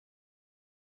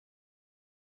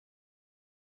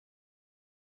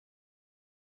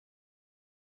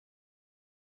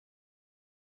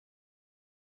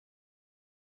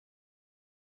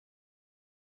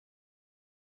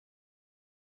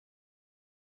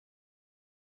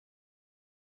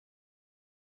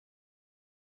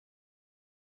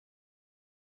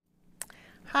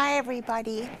Hi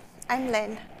everybody, I'm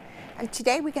Lynn, and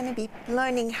today we're going to be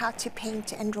learning how to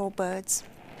paint and draw birds.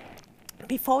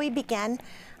 Before we begin,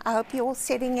 I hope you're all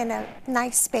sitting in a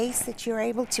nice space that you're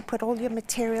able to put all your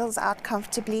materials out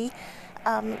comfortably.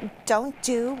 Don't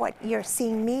do what you're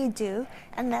seeing me do,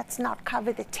 and that's not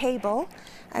cover the table.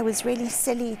 I was really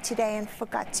silly today and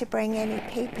forgot to bring any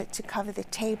paper to cover the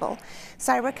table.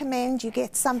 So I recommend you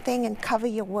get something and cover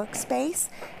your workspace.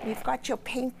 You've got your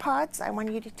paint pods. I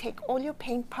want you to take all your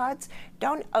paint pods.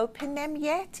 Don't open them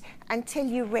yet until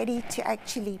you're ready to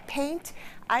actually paint.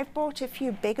 I've bought a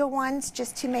few bigger ones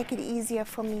just to make it easier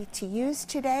for me to use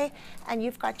today. And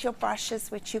you've got your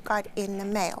brushes, which you got in the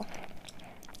mail.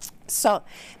 So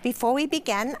before we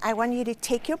begin, I want you to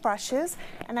take your brushes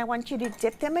and I want you to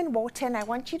dip them in water and I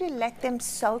want you to let them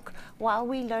soak while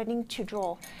we're learning to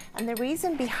draw. And the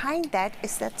reason behind that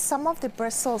is that some of the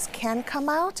bristles can come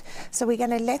out. So we're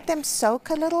going to let them soak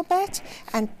a little bit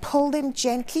and pull them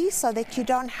gently so that you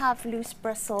don't have loose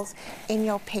bristles in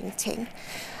your painting.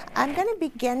 I'm going to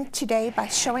begin today by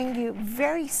showing you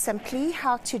very simply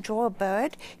how to draw a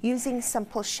bird using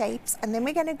simple shapes, and then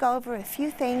we're going to go over a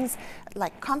few things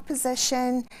like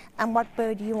composition and what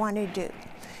bird you want to do.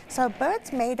 So a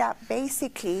bird's made up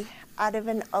basically out of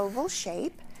an oval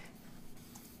shape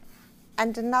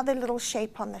and another little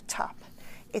shape on the top.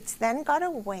 It's then got a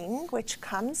wing which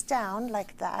comes down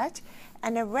like that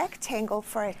and a rectangle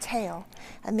for a tail.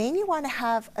 And then you want to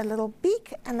have a little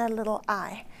beak and a little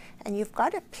eye. And you've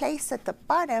got a place at the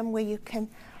bottom where you can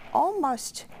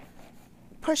almost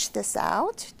push this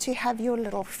out to have your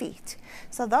little feet.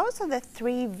 So those are the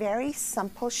three very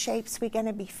simple shapes we're going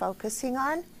to be focusing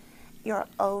on. Your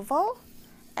oval,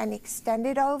 an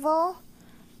extended oval,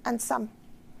 and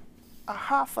a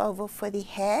half oval for the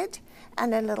head,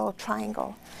 and a little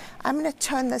triangle. I'm going to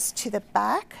turn this to the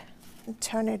back and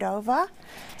turn it over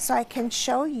so I can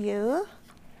show you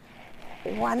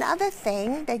one other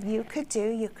thing that you could do.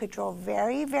 You could draw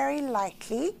very, very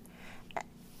lightly,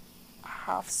 a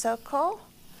half circle,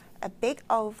 a big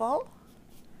oval,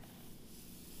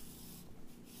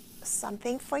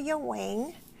 something for your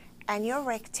wing and your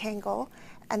rectangle,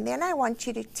 and then I want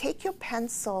you to take your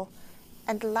pencil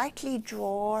and lightly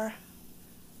draw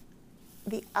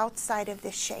the outside of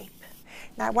the shape.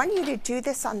 Now I want you to do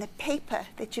this on the paper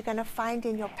that you're going to find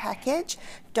in your package.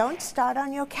 Don't start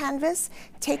on your canvas.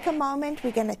 Take a moment.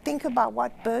 We're going to think about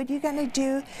what bird you're going to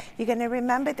do. You're going to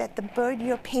remember that the bird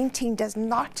you're painting does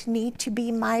not need to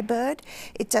be my bird.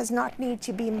 It does not need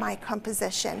to be my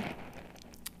composition.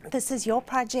 This is your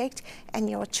project and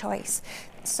your choice.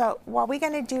 So what we're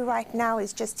going to do right now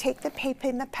is just take the paper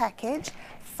in the package,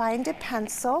 find a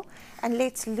pencil, and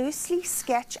let's loosely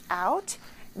sketch out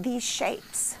these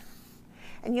shapes.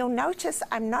 And you'll notice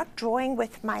I'm not drawing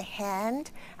with my hand,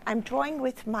 I'm drawing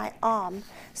with my arm.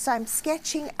 So I'm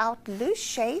sketching out loose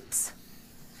shapes,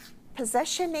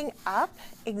 positioning up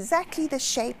exactly the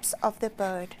shapes of the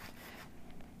bird.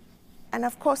 And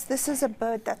of course, this is a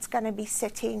bird that's going to be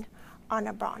sitting on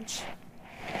a branch.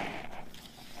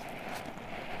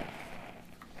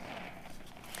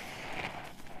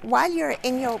 While you're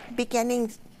in your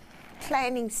beginning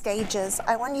planning stages,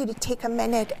 I want you to take a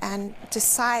minute and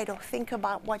decide or think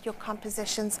about what your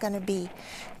composition is going to be.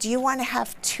 Do you want to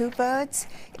have two birds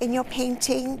in your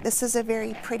painting? This is a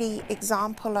very pretty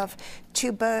example of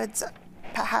two birds,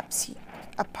 perhaps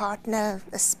a partner,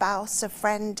 a spouse, a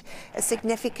friend, a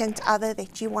significant other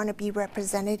that you want to be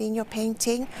represented in your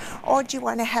painting, or do you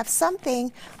want to have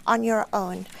something on your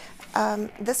own?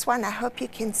 This one, I hope you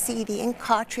can see the ink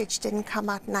cartridge didn't come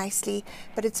out nicely,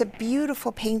 but it's a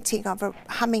beautiful painting of a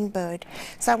hummingbird.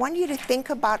 So I want you to think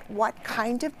about what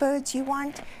kind of birds you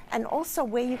want and also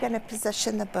where you're going to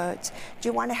position the birds. Do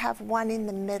you want to have one in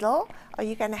the middle? Are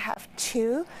you going to have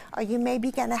two? Are you maybe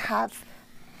going to have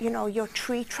your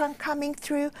tree trunk coming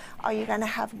through? Are you going to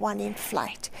have one in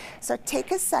flight? So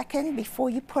take a second before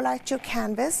you pull out your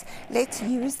canvas. Let's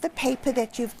use the paper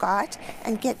that you've got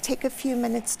and take a few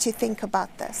minutes to think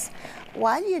about this.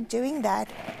 While you're doing that,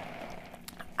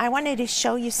 I wanted to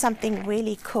show you something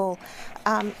really cool.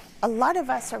 A lot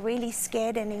of us are really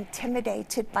scared and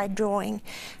intimidated by drawing.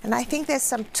 And I think there's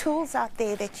some tools out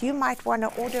there that you might want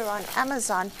to order on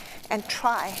Amazon and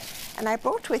try. And I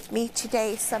brought with me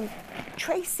today some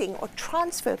tracing or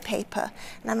transfer paper.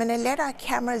 And I'm going to let our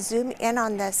camera zoom in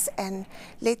on this and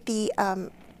let the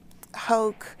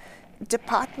Hogue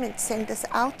department send this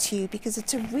out to you because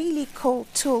it's a really cool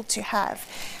tool to have.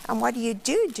 And what you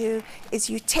do is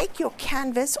you take your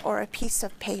canvas or a piece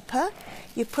of paper,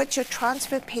 you put your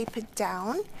transfer paper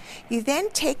down, you then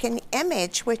take an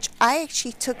image, which I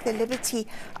actually took the liberty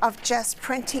of just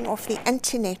printing off the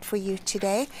internet for you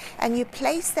today, and you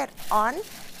place that on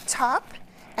top,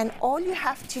 and all you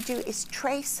have to do is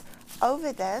trace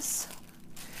over this.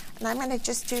 And I'm going to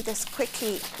just do this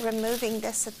quickly, removing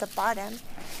this at the bottom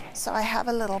so I have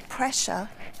a little pressure.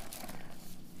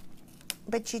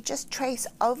 But you just trace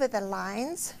over the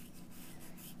lines,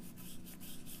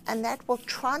 and that will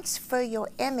transfer your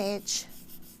image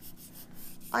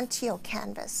onto your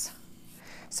canvas.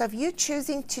 So if you're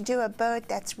choosing to do a bird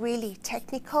that's really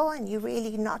technical and you're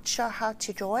really not sure how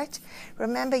to draw it,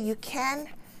 remember you can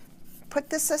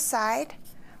put this aside,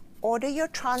 order your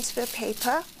transfer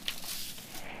paper,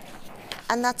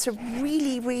 and that's a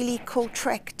really, really cool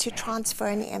trick to transfer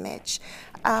an image.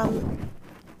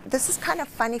 This is kind of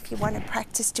fun if you want to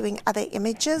practice doing other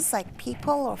images like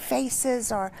people or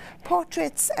faces or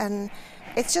portraits, and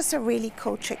it's just a really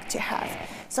cool trick to have.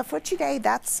 So for today,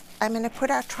 I'm going to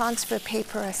put our transfer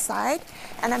paper aside,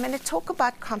 and I'm going to talk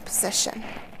about composition.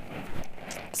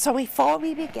 So before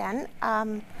we begin,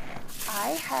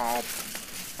 I had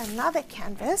another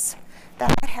canvas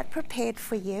that I had prepared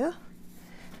for you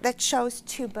that shows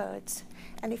two birds.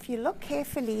 And if you look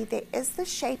carefully, there is the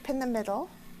shape in the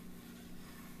middle.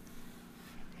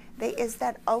 There is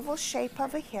that oval shape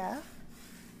over here.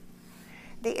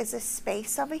 There is a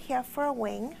space over here for a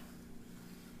wing.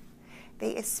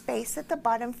 There is space at the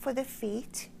bottom for the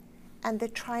feet and the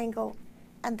triangle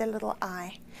and the little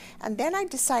eye. And then I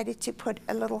decided to put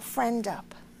a little friend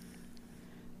up.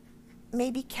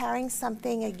 Maybe carrying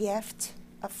something, a gift,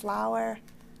 a flower,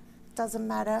 doesn't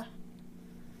matter.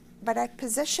 But I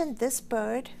positioned this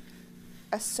bird,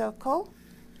 a circle,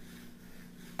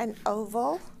 an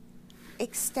oval,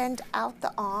 extend out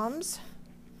the arms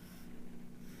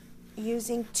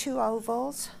using two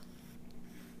ovals.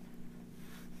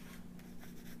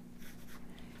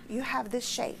 You have the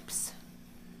shapes.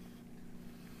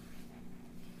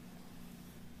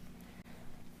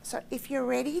 So if you're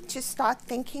ready to start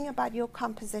thinking about your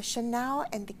composition now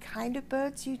and the kind of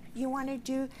birds you want to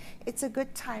do, it's a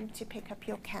good time to pick up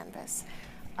your canvas.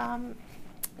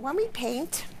 When we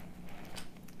paint,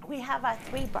 we have our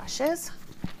 3 brushes.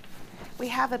 We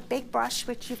have a big brush,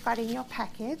 which you've got in your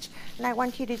package, and I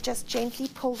want you to just gently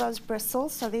pull those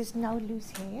bristles so there's no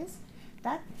loose hairs.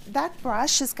 That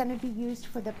brush is going to be used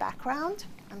for the background.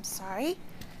 I'm sorry.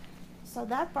 So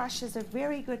that brush is a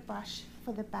very good brush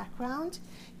for the background.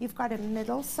 You've got a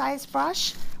middle-sized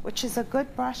brush, which is a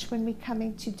good brush when we come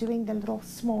into doing the little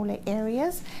smaller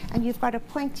areas, and you've got a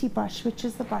pointy brush, which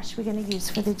is the brush we're going to use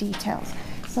for the details.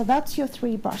 So that's your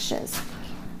 3 brushes.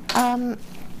 I'm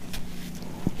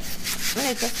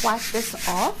going to just wipe this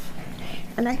off,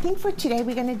 and I think for today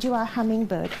we're going to do our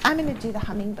hummingbird. I'm going to do the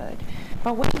hummingbird.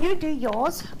 But when you do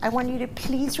yours, I want you to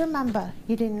please remember,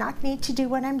 you do not need to do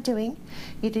what I'm doing.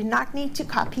 You do not need to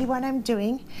copy what I'm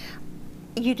doing.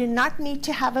 You do not need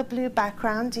to have a blue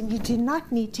background, and you do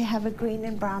not need to have a green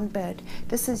and brown bird.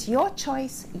 This is your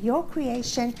choice, your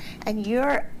creation, and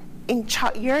you're in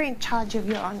charge of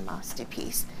your own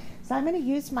masterpiece. So I'm going to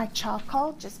use my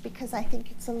charcoal just because I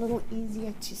think it's a little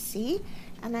easier to see.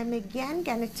 And I'm again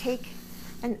going to take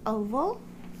an oval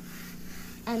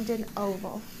and an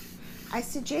oval. I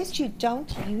suggest you don't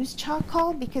use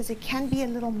charcoal because it can be a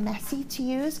little messy to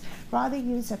use. Rather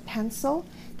use a pencil.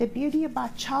 The beauty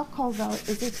about charcoal, though,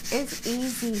 is it is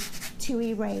easy to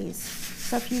erase.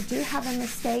 So if you do have a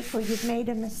mistake or you've made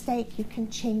a mistake, you can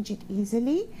change it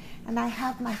easily. And I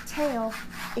have my tail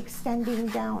extending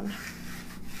down.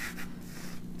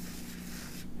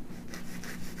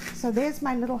 So there's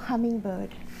my little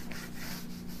hummingbird.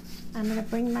 I'm going to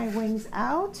bring my wings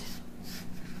out.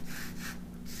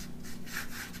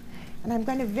 And I'm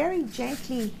going to very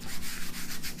gently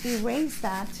erase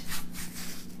that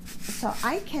so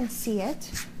I can see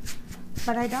it,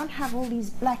 but I don't have all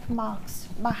these black marks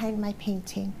behind my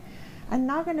painting. I'm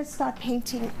now going to start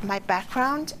painting my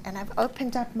background, and I've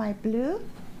opened up my blue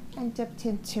and dipped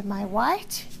into my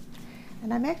white.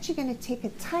 And I'm actually going to take a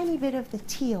tiny bit of the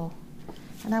teal,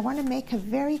 and I want to make a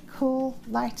very cool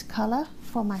light color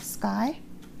for my sky.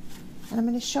 And I'm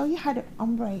going to show you how to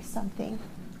ombre something,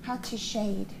 how to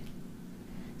shade.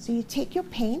 So you take your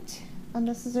paint, and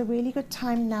this is a really good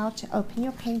time now to open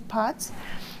your paint pots.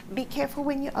 Be careful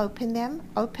when you open them.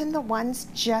 Open the ones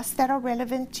just that are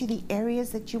relevant to the areas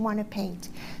that you want to paint.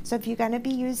 So if you're going to be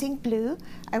using blue,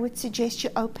 I would suggest you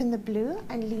open the blue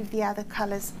and leave the other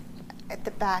colors at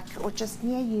the back or just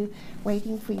near you,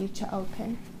 waiting for you to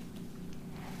open.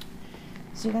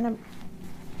 So you're going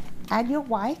to add your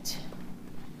white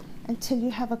until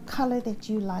you have a color that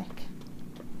you like.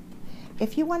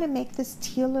 If you want to make this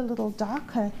teal a little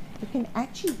darker, you can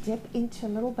actually dip into a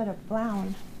little bit of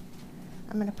brown.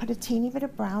 I'm going to put a teeny bit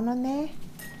of brown on there,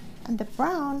 and the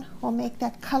brown will make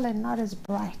that color not as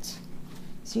bright.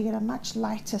 So you get a much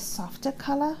lighter, softer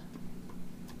color,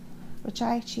 which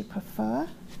I actually prefer.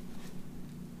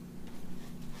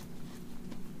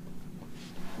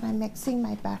 And I'm mixing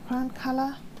my background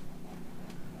color.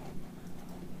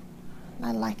 And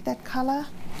I like that color.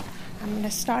 I'm going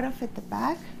to start off at the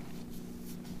back.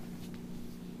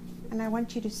 And I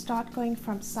want you to start going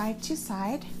from side to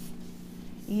side,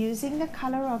 using the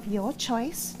color of your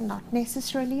choice, not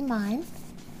necessarily mine.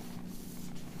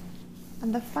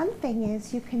 And the fun thing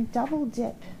is you can double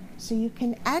dip, so you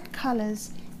can add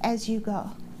colors as you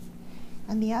go.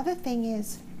 And the other thing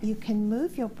is you can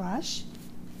move your brush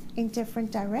in different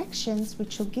directions,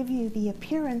 which will give you the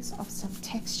appearance of some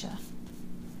texture.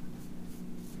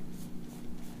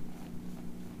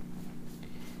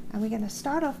 And we're going to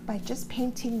start off by just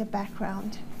painting the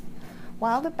background.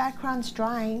 While the background's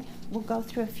drying, we'll go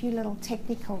through a few little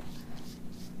technical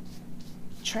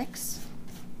tricks.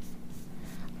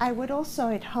 I would also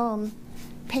at home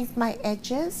paint my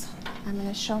edges. I'm going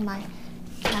to show my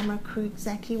camera crew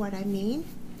exactly what I mean,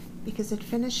 because it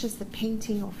finishes the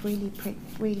painting off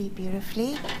really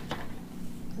beautifully.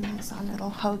 And there's our little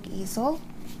Hogue easel.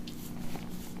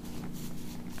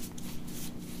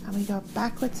 And we go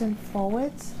backwards and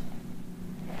forwards.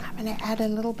 I'm going to add a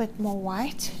little bit more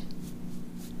white.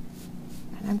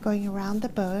 And I'm going around the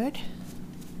bird.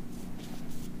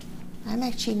 I'm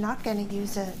actually not going to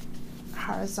use a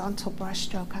horizontal brush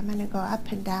stroke. I'm going to go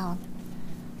up and down.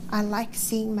 I like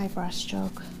seeing my brush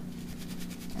stroke.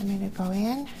 I'm going to go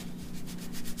in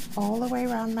all the way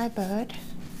around my bird.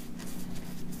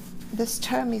 This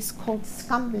term is called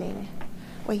scumbling,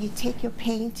 where you take your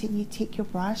paint and you take your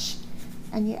brush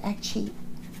and you actually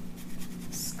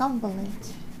scumble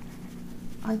it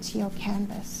onto your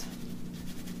canvas.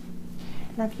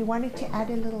 Now if you wanted to add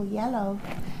a little yellow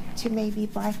to maybe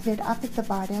brighten it up at the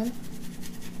bottom,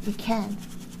 you can.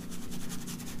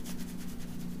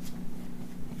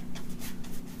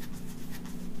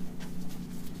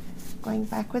 Going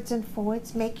backwards and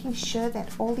forwards, making sure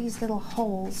that all these little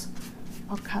holes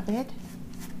are covered.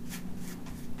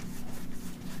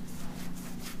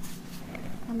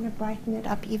 I'm going to brighten it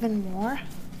up even more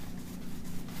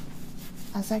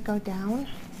as I go down.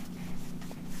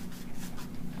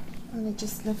 I'm going to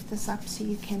just lift this up so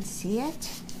you can see it.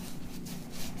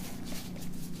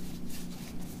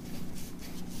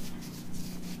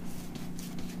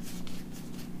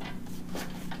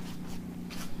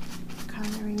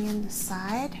 Coloring in the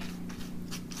side.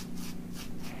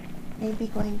 Maybe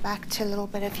going back to a little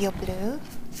bit of your blue.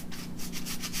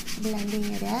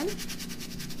 Blending it in.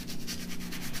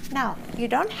 Now, you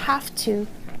don't have to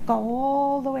go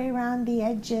all the way around the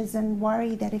edges and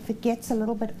worry that if it gets a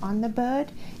little bit on the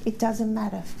bird, it doesn't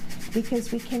matter,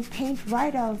 because we can paint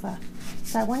right over.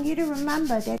 So I want you to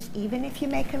remember that even if you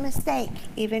make a mistake,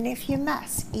 even if you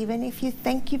mess, even if you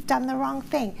think you've done the wrong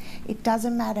thing, it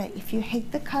doesn't matter. If you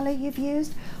hate the color you've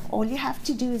used, all you have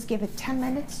to do is give it 10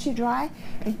 minutes to dry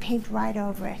and paint right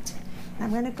over it. And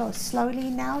I'm going to go slowly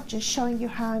now, just showing you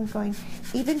how I'm going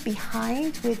even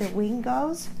behind where the wing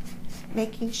goes,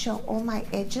 making sure all my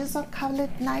edges are colored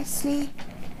nicely.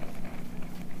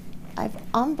 I've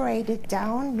ombreed it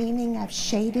down, meaning I've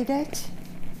shaded it,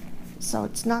 so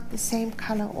it's not the same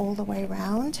color all the way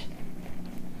around.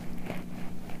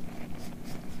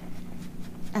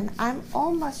 And I'm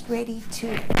almost ready to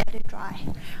let it dry.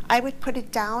 I would put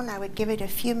it down, I would give it a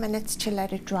few minutes to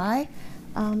let it dry.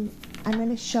 I'm going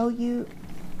to show you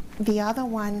the other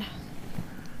one,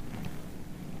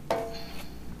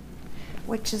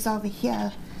 which is over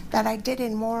here, that I did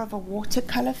in more of a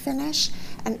watercolor finish.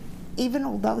 And even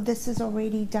although this is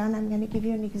already done, I'm going to give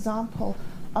you an example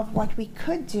of what we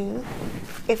could do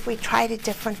if we tried a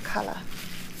different color.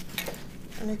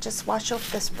 I'm going to just wash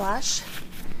off this brush,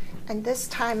 and this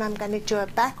time I'm going to do a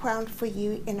background for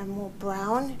you in a more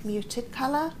brown, muted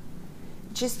color,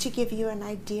 just to give you an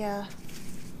idea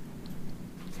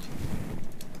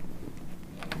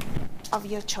of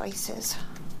your choices.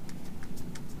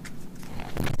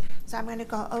 So I'm going to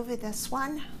go over this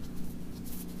one.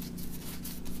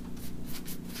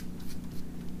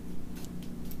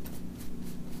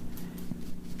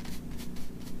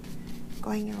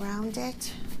 Going around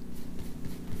it.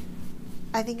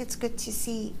 I think it's good to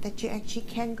see that you actually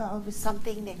can go over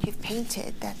something that you've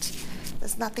painted, that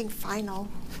there's nothing final.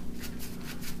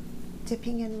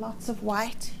 Dipping in lots of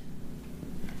white,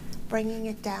 bringing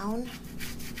it down.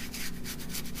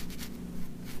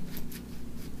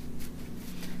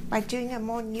 By doing a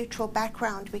more neutral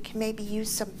background, we can maybe use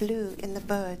some blue in the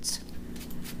birds.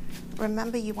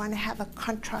 Remember, you want to have a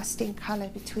contrasting color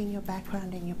between your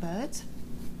background and your birds.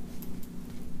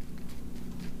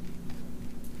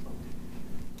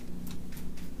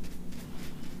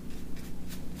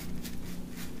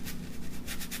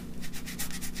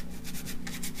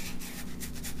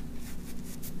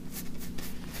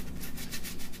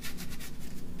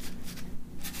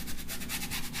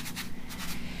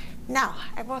 Now,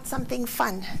 I brought something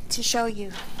fun to show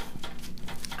you.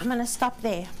 I'm going to stop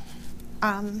there.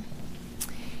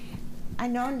 I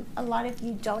know a lot of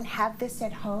you don't have this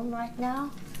at home right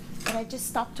now, but I just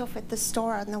stopped off at the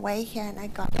store on the way here and I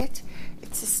got it.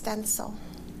 It's a stencil.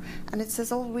 And it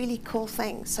says all really cool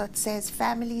things. So it says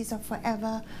families are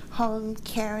forever, home,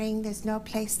 caring, there's no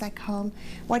place like home.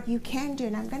 What you can do,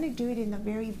 and I'm going to do it in the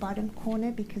very bottom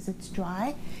corner because it's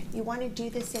dry. You want to do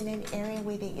this in an area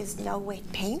where there is no wet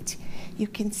paint. You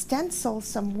can stencil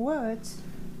some words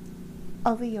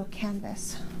over your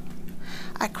canvas.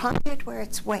 I can't do it where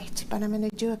it's wet, but I'm going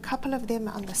to do a couple of them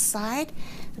on the side.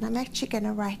 And I'm actually going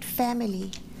to write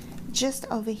family just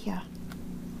over here.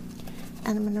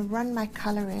 And I'm going to run my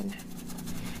color in.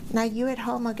 Now you at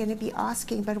home are going to be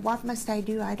asking, but what must I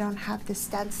do? I don't have the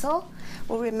stencil.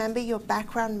 Well, remember your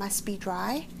background must be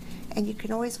dry, and you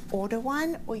can always order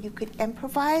one, or you could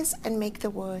improvise and make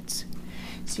the words.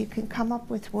 So you can come up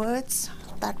with words.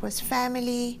 That was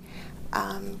family.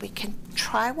 We can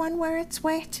try one where it's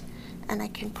wet, and I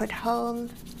can put home.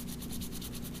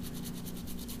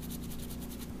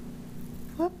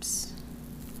 Whoops.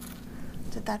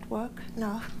 Did that work?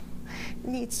 No.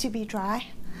 Needs to be dry.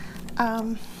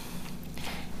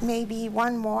 Maybe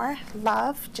one more,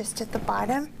 love, just at the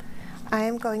bottom. I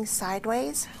am going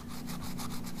sideways.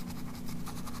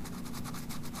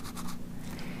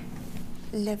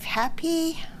 Live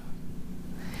happy.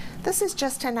 This is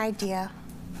just an idea.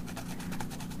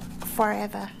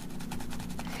 Forever.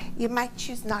 You might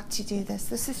choose not to do this.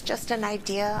 This is just an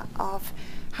idea of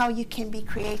how you can be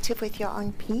creative with your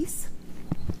own piece.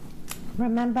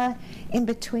 Remember, in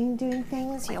between doing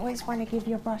things, you always want to give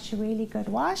your brush a really good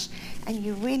wash, and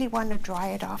you really want to dry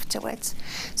it afterwards.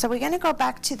 So we're going to go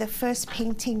back to the first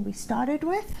painting we started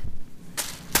with,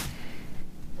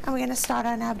 and we're going to start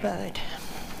on our bird.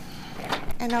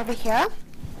 And over here,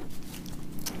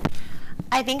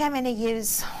 I think I'm going to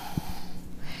use,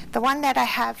 the one that I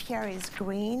have here is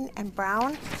green and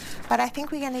brown, but I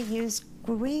think we're going to use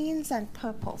greens and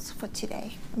purples for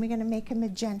today. And we're going to make a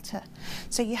magenta.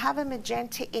 So you have a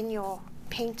magenta in your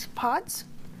paint pods.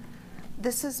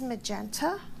 This is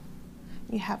magenta.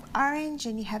 You have orange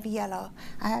and you have yellow.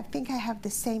 I think I have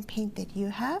the same paint that you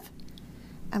have.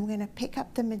 I'm going to pick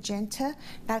up the magenta.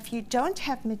 Now if you don't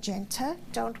have magenta,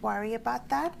 don't worry about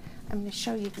that. I'm going to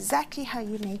show you exactly how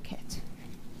you make it.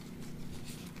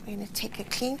 We're going to take a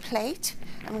clean plate.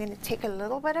 I'm going to take a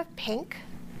little bit of pink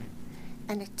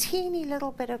and a teeny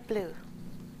little bit of blue.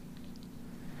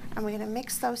 And we're going to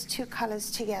mix those two colors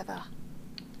together.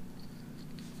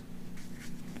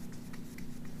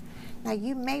 Now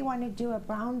you may want to do a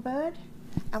brown bird,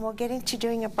 and we'll get into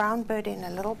doing a brown bird in a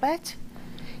little bit.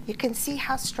 You can see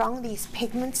how strong these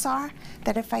pigments are,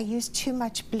 that if I use too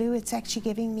much blue, it's actually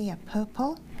giving me a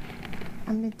purple.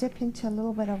 I'm going to dip into a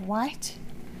little bit of white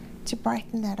to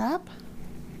brighten that up.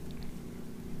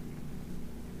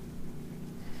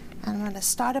 And I'm going to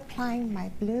start applying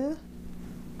my blue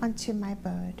onto my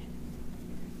bird,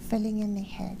 filling in the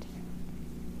head.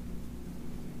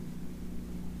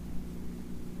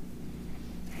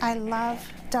 I love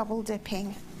double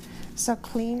dipping. So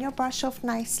clean your brush off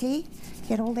nicely,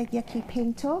 get all the yucky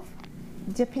paint off,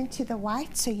 dip into the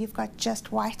white so you've got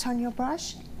just white on your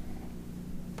brush.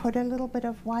 Put a little bit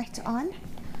of white on.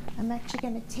 I'm actually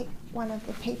going to take one of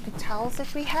the paper towels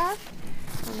that we have.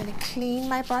 I'm going to clean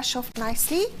my brush off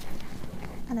nicely,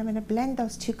 and I'm going to blend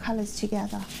those two colors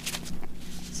together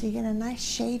so you get a nice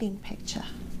shading picture.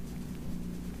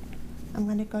 I'm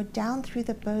going to go down through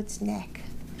the bird's neck.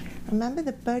 Remember,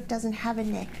 the bird doesn't have a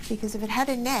neck, because if it had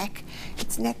a neck,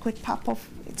 its neck would pop off,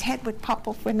 its head would pop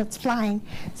off when it's flying.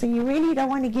 So you really don't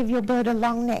want to give your bird a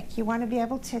long neck. You want to be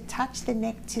able to attach the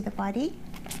neck to the body.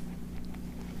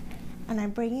 And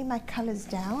I'm bringing my colors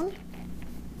down.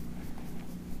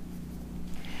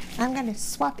 I'm going to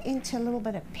swap into a little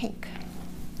bit of pink.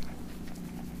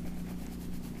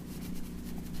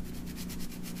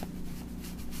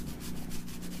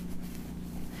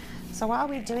 So while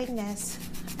we're doing this,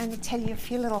 I'm going to tell you a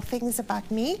few little things about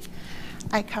me.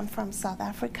 I come from South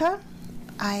Africa.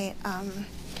 I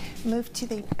moved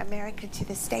to America, to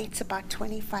the States about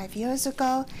 25 years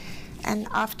ago. And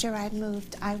after I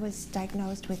moved, I was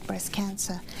diagnosed with breast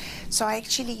cancer. So I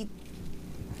actually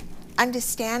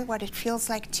understand what it feels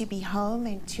like to be home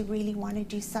and to really want to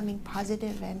do something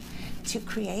positive and to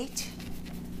create.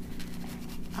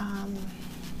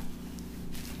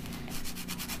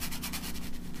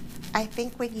 I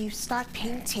think when you start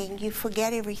painting, you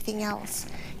forget everything else.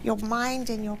 Your mind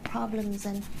and your problems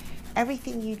and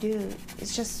everything you do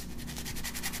is just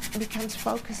becomes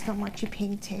focused on what you're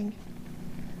painting.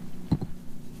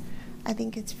 I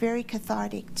think it's very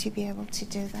cathartic to be able to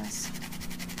do this.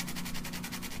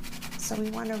 So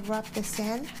we want to rub this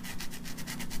in.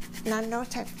 Now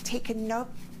note I've taken no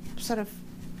sort of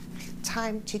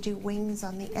time to do wings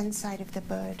on the inside of the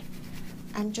bird.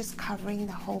 I'm just covering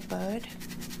the whole bird.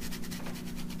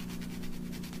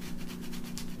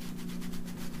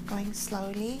 Going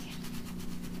slowly,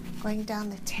 going down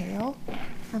the tail.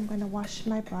 I'm going to wash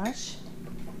my brush.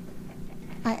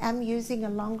 I am using a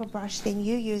longer brush than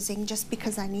you're using just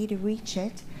because I need to reach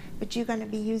it, but you're going to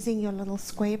be using your little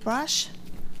square brush.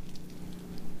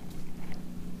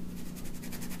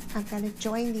 I'm going to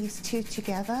join these two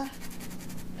together,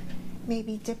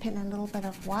 maybe dip in a little bit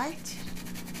of white,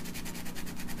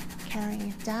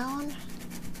 carrying it down.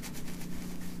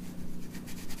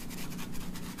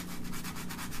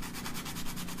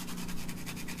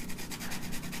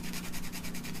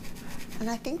 And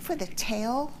I think for the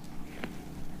tail,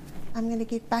 I'm going to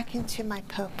get back into my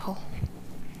purple.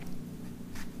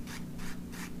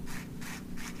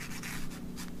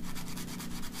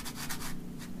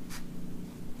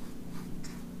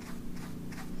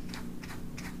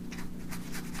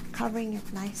 Covering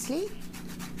it nicely.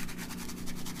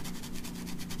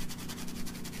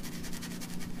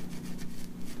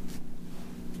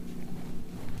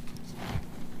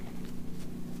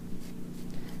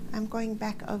 I'm going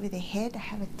back over the head. I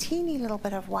have a teeny little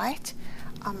bit of white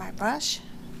on my brush.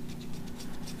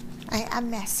 I am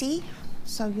messy,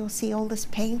 so you'll see all this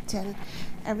paint and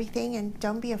everything, and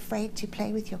don't be afraid to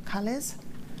play with your colors.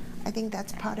 I think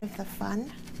that's part of the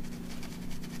fun.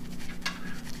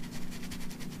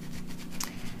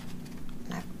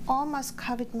 And I've almost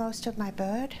covered most of my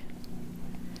bird,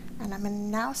 and I'm going to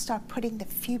now start putting the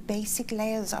few basic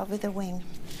layers over the wing.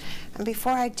 And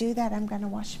before I do that, I'm going to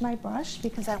wash my brush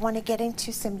because I want to get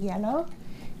into some yellow.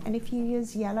 And if you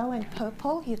use yellow and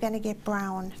purple, you're going to get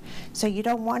brown. So you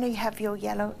don't want to have your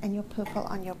yellow and your purple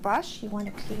on your brush. You want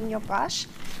to clean your brush.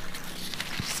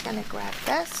 Just going to grab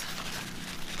this.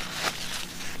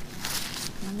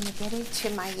 And I'm going to get into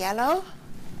my yellow.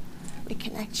 We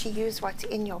can actually use what's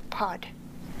in your pod.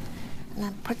 And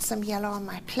I'll put some yellow on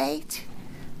my plate.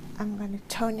 I'm going to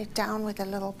tone it down with a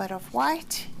little bit of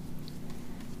white.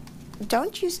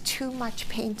 Don't use too much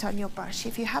paint on your brush.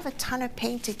 If you have a ton of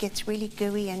paint, it gets really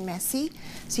gooey and messy.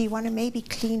 So you want to maybe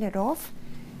clean it off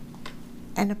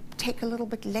and take a little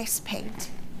bit less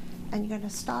paint. And you're going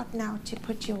to start now to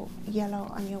put your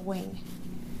yellow on your wing.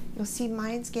 You'll see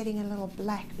mine's getting a little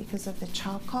black because of the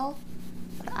charcoal,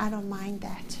 but I don't mind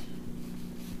that.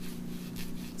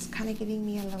 It's kind of giving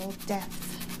me a little depth.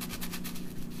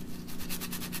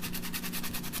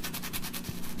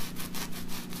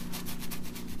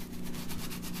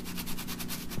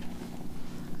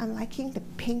 I'm liking the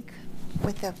pink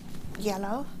with the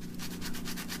yellow.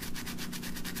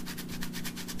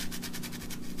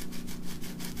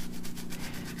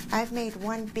 I've made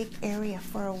one big area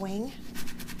for a wing,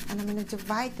 and I'm going to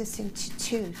divide this into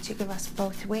two to give us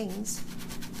both wings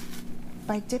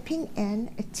by dipping in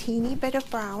a teeny bit of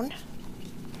brown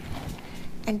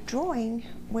and drawing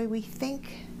where we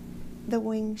think the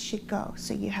wing should go.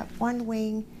 So you have one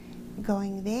wing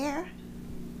going there,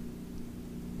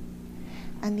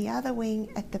 and the other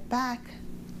wing at the back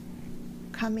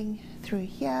coming through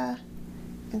here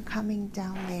and coming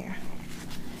down there.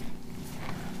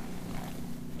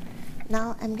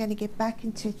 Now I'm going to get back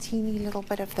into a teeny little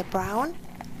bit of the brown,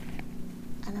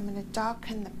 and I'm going to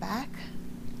darken the back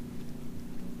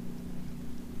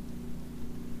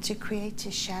to create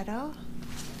a shadow.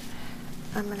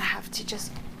 I'm going to have to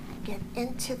just get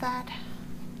into that.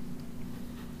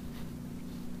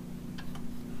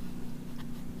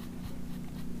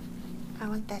 I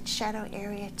want that shadow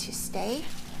area to stay.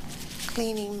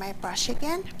 Cleaning my brush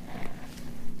again.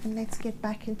 And let's get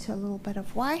back into a little bit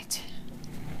of white.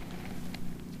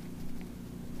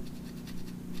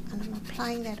 And I'm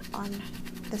applying that on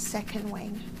the second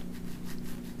wing.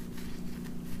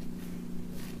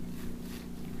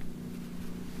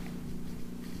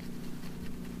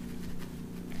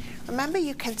 Remember,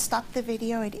 you can stop the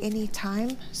video at any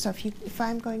time. So if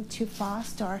I'm going too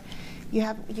fast or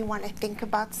you want to think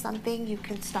about something, you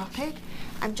can stop it.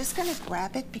 I'm just going to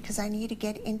grab it because I need to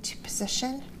get into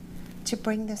position to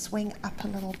bring this wing up a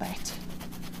little bit.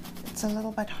 It's a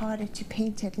little bit harder to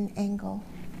paint at an angle.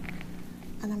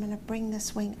 And I'm going to bring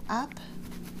this wing up,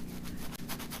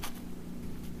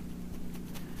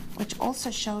 which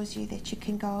also shows you that you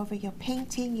can go over your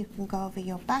painting, you can go over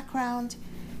your background.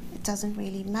 It doesn't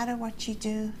really matter what you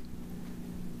do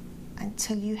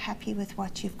until you're happy with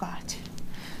what you've got.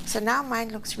 So now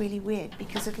mine looks really weird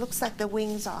because it looks like the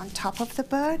wings are on top of the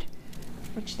bird,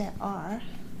 which they are.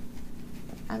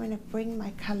 I'm going to bring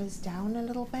my colors down a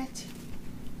little bit,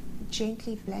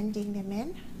 gently blending them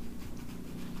in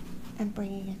and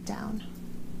bringing it down.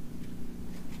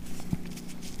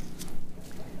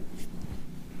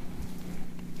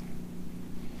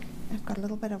 I've got a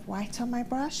little bit of white on my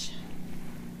brush.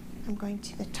 I'm going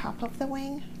to the top of the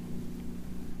wing.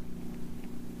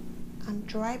 I'm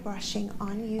dry brushing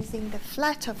on using the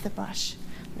flat of the brush,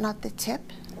 not the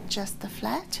tip, just the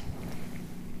flat.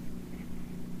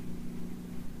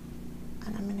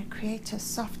 And I'm going to create a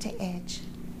softer edge.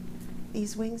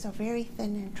 These wings are very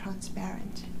thin and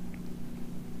transparent.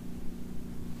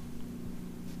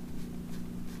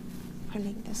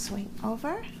 Pulling this wing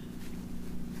over.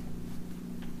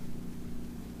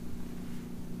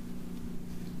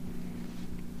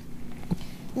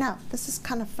 Now, this is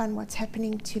kind of fun what's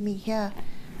happening to me here,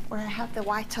 where I have the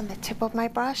white on the tip of my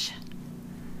brush.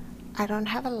 I don't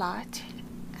have a lot,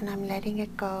 and I'm letting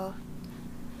it go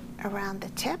around the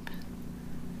tip,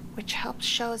 which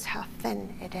shows how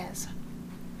thin it is.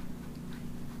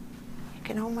 You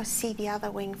can almost see the other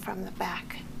wing from the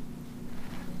back.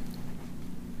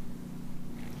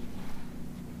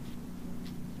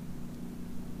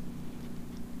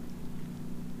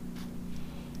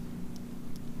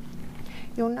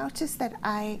 You'll notice that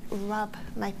I rub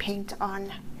my paint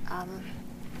on,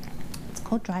 it's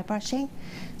called dry brushing.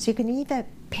 So you can either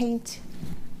paint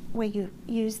where you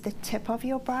use the tip of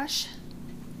your brush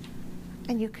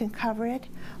and you can cover it,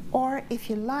 or if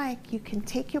you like, you can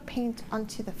take your paint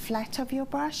onto the flat of your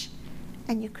brush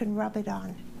and you can rub it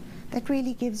on. That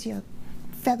really gives you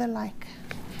a feather-like,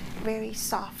 very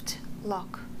soft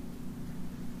look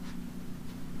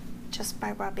just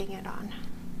by rubbing it on.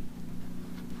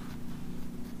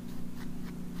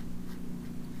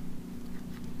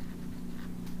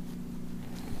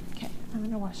 I'm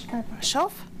going to wash my brush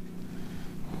off.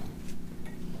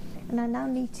 And I now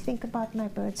need to think about my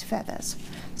bird's feathers.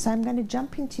 So I'm going to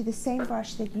jump into the same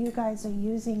brush that you guys are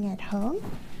using at home,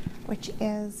 which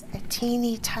is a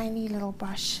teeny tiny little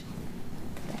brush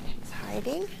that is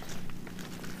hiding.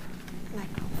 And I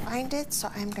can't find it, so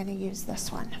I'm going to use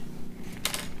this one.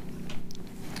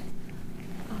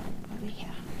 Over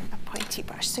here, a pointy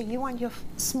brush. So you want your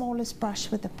smallest brush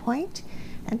with a point.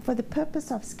 And for the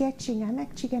purpose of sketching, I'm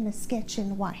actually going to sketch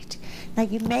in white. Now,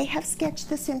 you may have sketched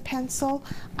this in pencil.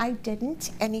 I didn't.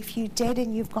 And if you did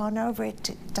and you've gone over it,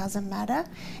 it doesn't matter.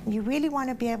 And you really want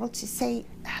to be able to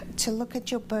look at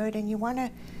your bird, and you want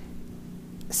to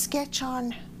sketch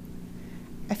on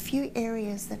a few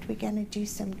areas that we're going to do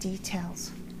some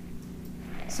details.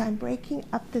 So I'm breaking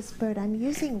up this bird. I'm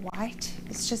using white.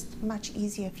 It's just much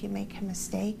easier if you make a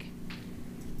mistake.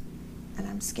 And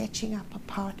I'm sketching up a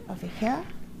part over here,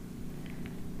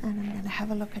 and I'm going to have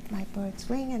a look at my bird's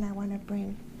wing, and I want to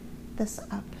bring this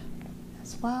up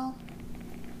as well,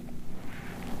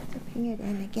 dipping it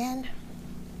in again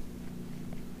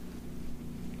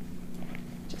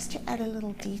just to add a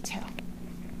little detail.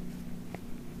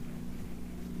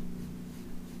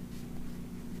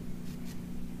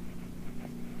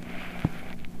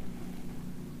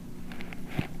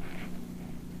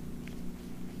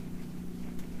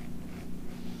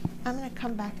 I'm going to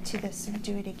come back to this and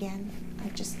do it again. I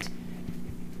just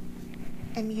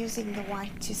am using the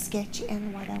white to sketch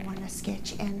in what I want to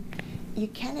sketch in. You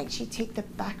can actually take the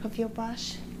back of your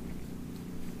brush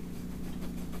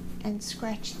and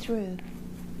scratch through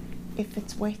if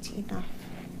it's wet enough.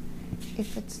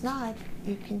 If it's not,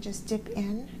 you can just dip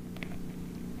in,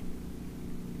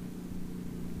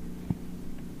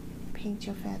 paint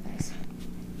your feathers.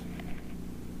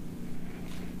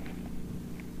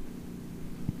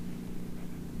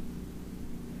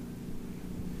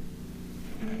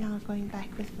 I'm now going back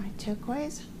with my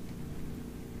turquoise.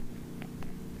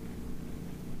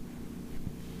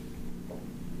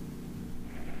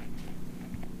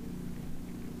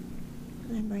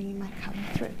 And I'm bringing my color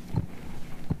through.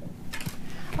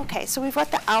 Okay, so we've got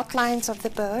the outlines of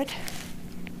the bird,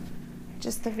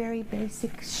 just the very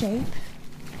basic shape.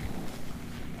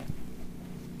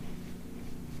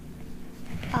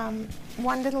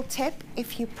 One little tip,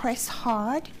 if you press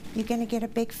hard, you're going to get a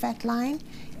big fat line.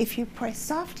 If you press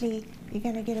softly, you're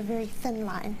going to get a very thin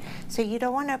line. So you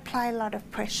don't want to apply a lot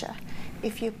of pressure.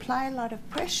 if you apply a lot of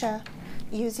pressure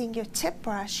using your tip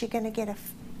brush, you're going to get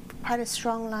quite a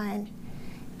strong line.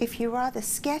 If you rather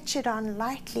sketch it on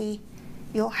lightly,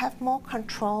 you'll have more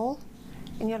control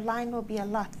and your line will be a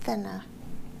lot thinner.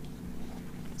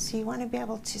 So you want to be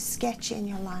able to sketch in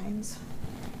your lines.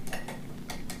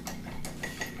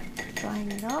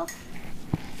 Drying it off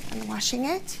and washing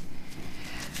it.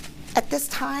 At this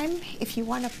time, if you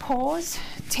want to pause,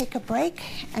 take a break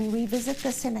and revisit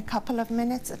this in a couple of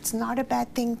minutes. It's not a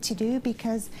bad thing to do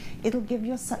because it'll give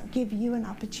you an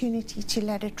opportunity to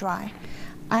let it dry.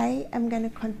 I am going to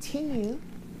continue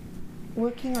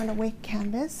working on a wet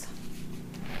canvas,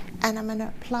 and I'm going to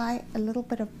apply a little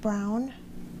bit of brown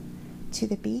to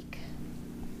the beak,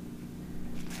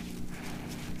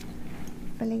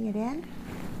 filling it in.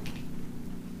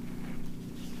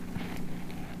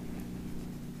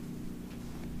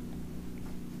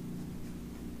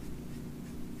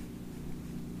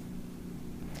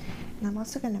 And I'm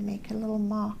also going to make a little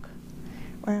mark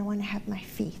where I want to have my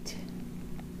feet.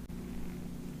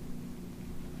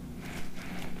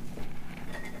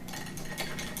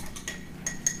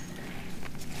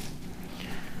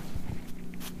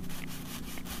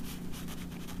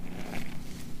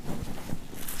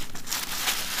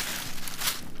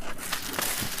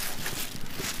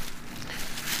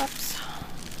 Oops.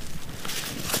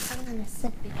 I'm going to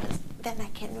sit because then I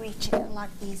can reach it a lot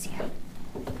easier.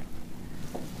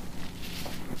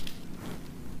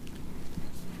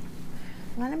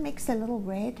 I'm going to mix a little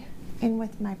red in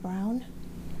with my brown,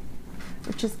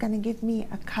 which is going to give me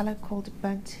a color called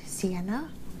burnt sienna.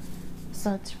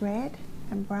 So it's red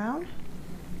and brown,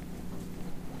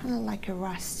 kind of like a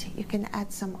rust. You can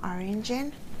add some orange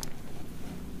in.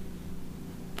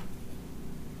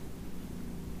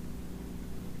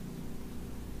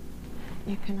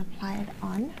 You can apply it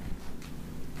on.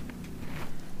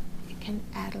 You can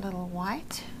add a little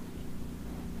white.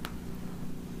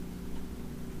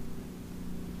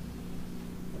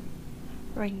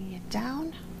 Bringing it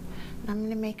down, and I'm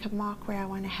going to make a mark where I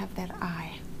want to have that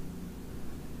eye.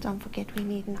 Don't forget we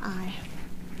need an eye.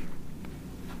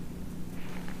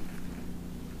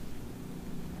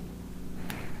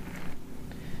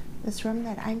 This room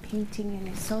that I'm painting in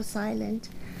is so silent.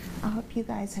 I hope you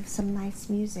guys have some nice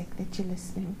music that you're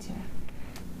listening to.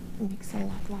 It makes it a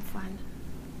lot more fun.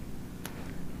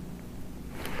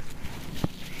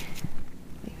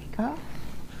 There we go.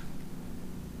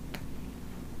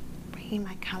 Bringing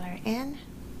my color in,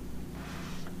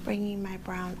 bringing my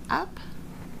brown up,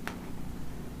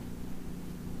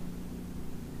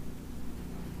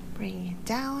 bringing it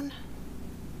down.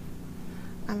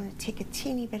 I'm going to take a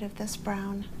teeny bit of this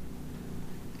brown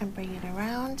and bring it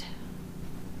around.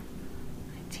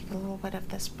 I take a little bit of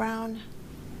this brown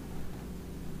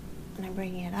and I'm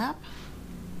bringing it up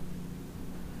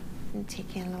and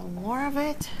taking a little more of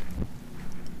it.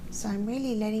 So I'm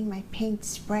really letting my paint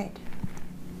spread.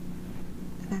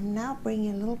 I'm now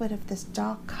bringing a little bit of this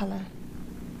dark color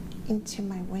into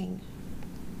my wing.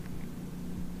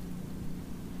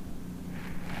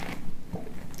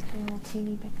 A little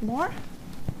teeny bit more.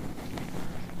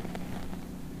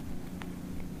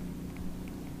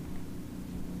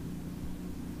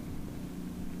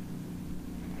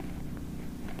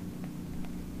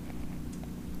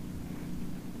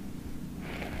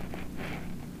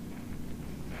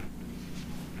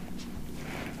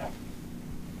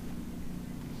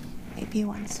 Maybe you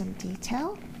want some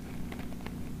detail.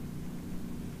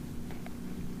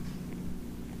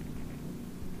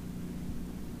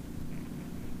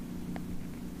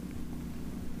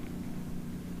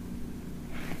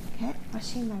 Okay,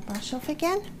 washing my brush off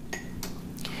again.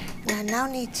 And I now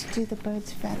need to do the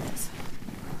bird's feathers.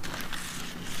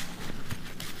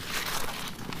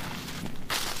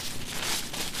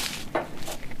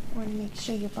 You want to make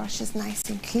sure your brush is nice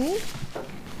and clean.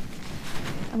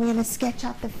 And we're going to sketch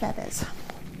out the feathers.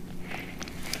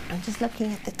 I'm just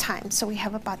looking at the time, so we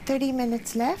have about 30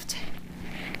 minutes left.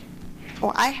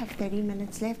 Or I have 30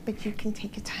 minutes left, but you can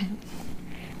take your time.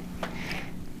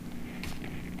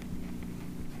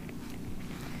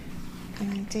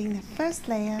 And I'm doing the first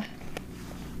layer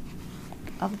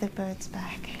of the bird's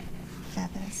back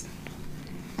feathers.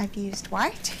 I've used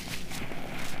white.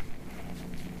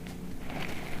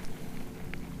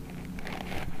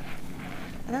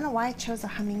 I don't know why I chose a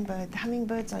hummingbird. The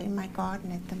hummingbirds are in my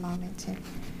garden at the moment and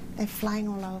they're flying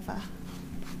all over.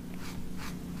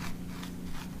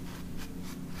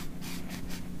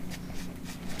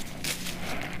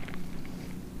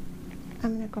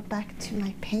 I'm going to go back to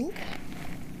my pink.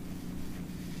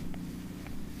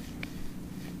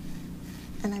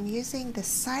 And I'm using the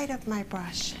side of my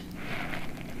brush,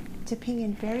 dipping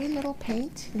in very little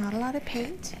paint, not a lot of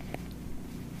paint,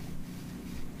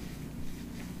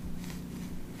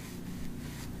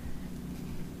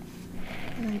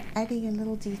 I'm adding a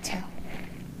little detail.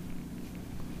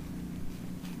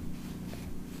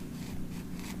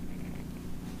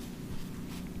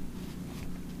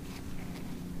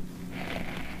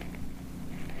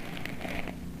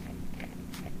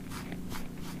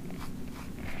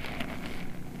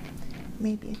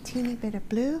 Maybe a teeny bit of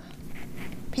blue.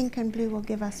 Pink and blue will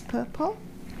give us purple.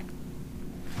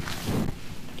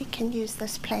 You can use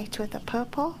this plate with the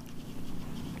purple.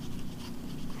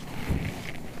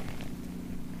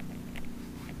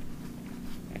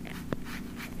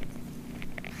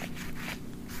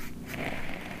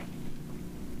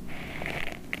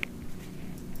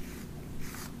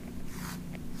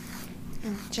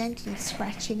 And gently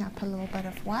scratching up a little bit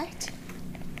of white.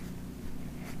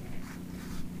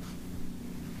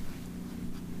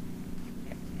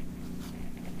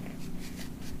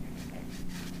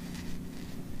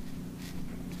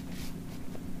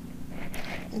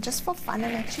 And just for fun,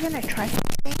 I'm actually going to try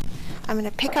something. I'm going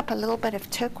to pick up a little bit of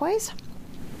turquoise.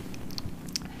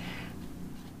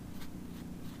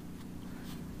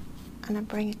 And I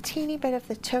bring a teeny bit of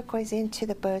the turquoise into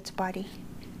the bird's body.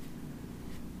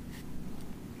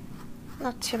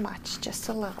 Not too much, just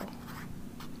a little.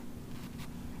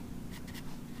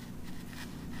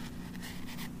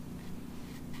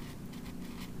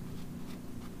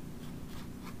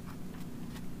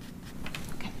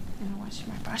 Okay, I'm going to wash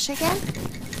my brush again.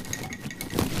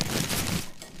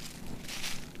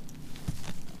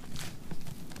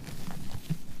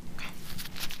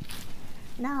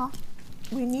 Now,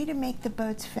 we need to make the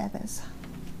bird's feathers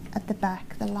at the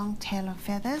back, the long tail of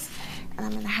feathers. And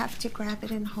I'm going to have to grab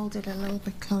it and hold it a little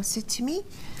bit closer to me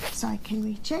so I can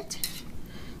reach it.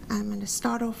 I'm going to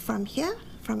start off from here,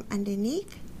 from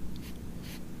underneath.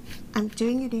 I'm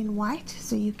doing it in white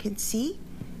so you can see,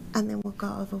 and then we'll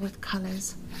go over with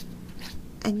colors.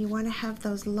 And you want to have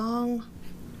those long,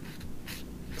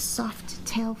 soft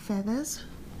tail feathers.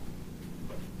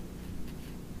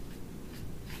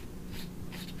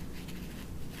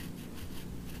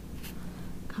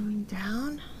 Coming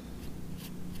down.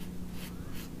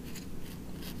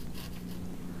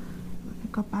 I'm going to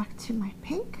go back to my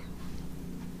pink.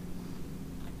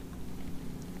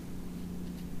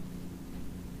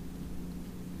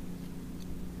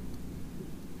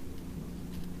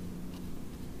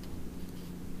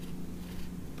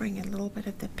 Bring a little bit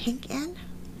of the pink in.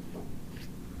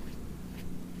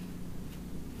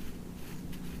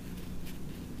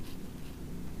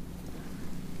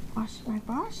 Wash my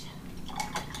brush.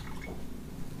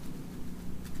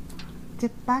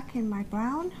 Dip back in my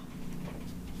brown.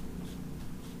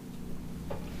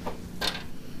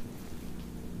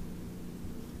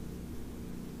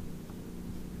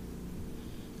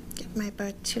 Give my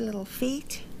bird 2 little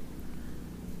feet.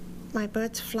 My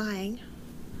bird's flying,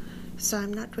 so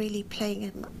I'm not really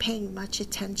paying much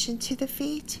attention to the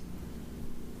feet.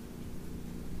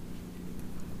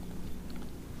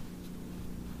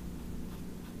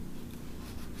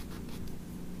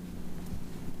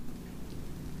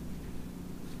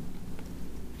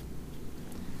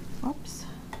 Oops.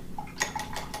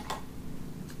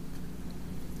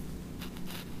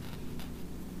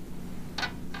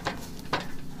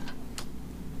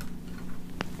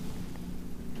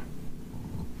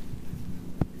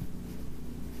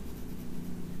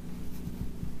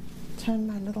 Turn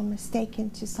my little mistake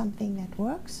into something that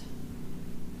works.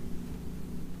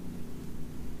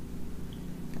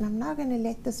 And I'm now going to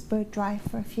let this bird dry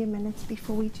for a few minutes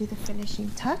before we do the finishing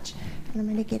touch. And I'm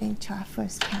going to get into our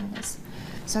first canvas.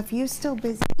 So if you're still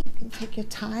busy, you can take your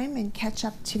time and catch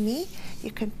up to me.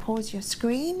 You can pause your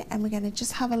screen, and we're going to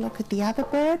just have a look at the other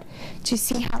bird to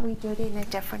see how we do it in a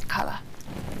different color.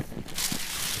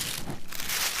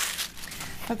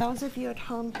 For those of you at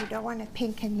home who don't want a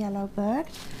pink and yellow bird,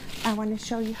 I want to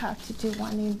show you how to do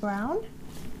one in brown.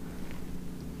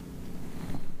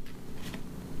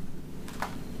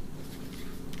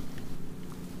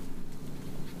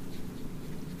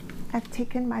 I've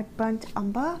taken my burnt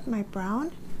umber, my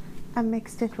brown, and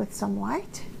mixed it with some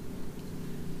white.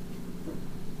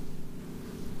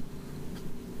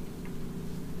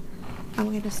 I'm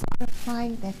going to start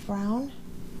applying that brown.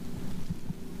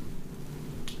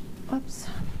 Oops.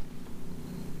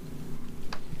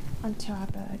 Onto our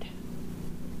bird.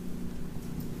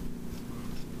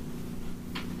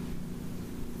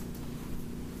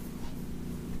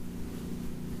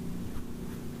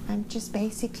 I'm just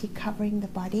basically covering the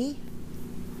body.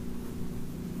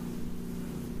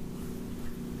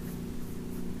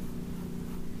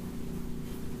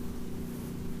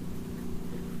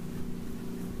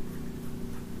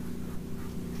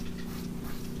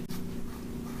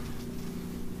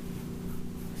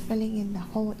 Filling in the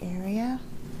whole area.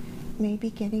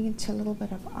 maybe getting into a little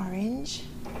bit of orange.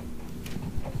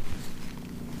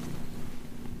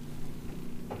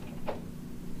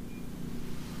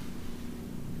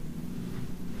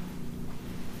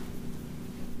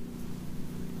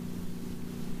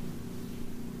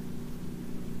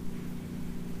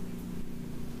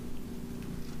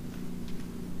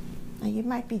 Now you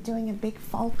might be doing a big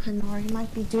falcon, or you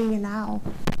might be doing an owl.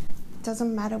 It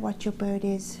doesn't matter what your bird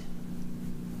is.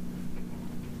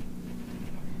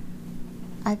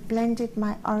 I've blended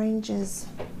my oranges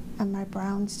and my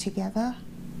browns together.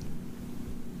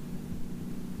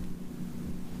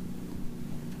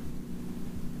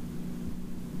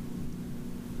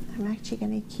 I'm actually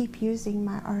going to keep using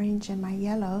my orange and my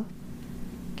yellow,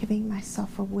 giving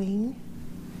myself a wing.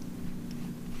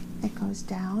 It goes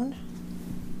down.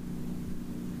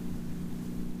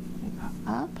 We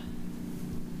go up.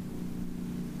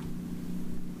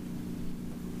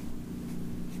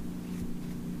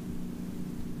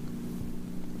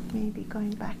 Maybe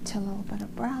going back to a little bit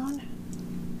of brown.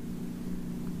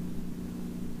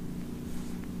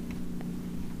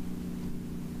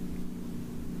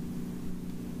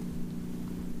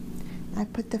 I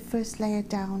put the first layer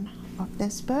down of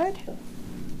this bird.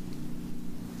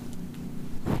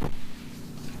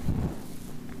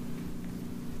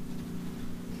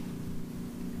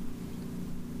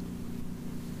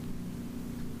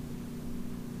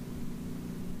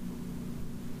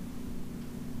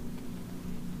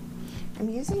 I'm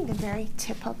using the very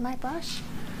tip of my brush,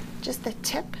 just the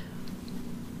tip,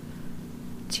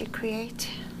 to create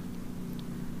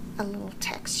a little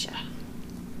texture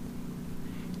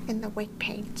in the wet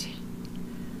paint.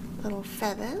 Little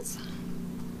feathers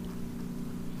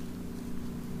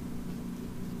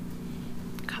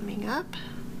coming up,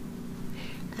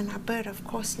 and our bird of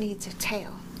course needs a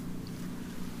tail.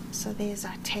 So there's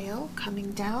our tail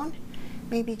coming down.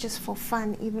 Maybe just for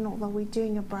fun, even although we're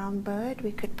doing a brown bird,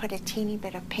 we could put a teeny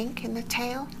bit of pink in the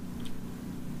tail.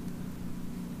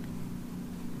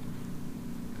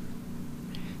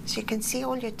 So you can see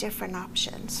all your different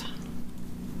options.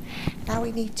 Now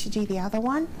we need to do the other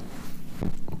one.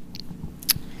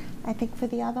 I think for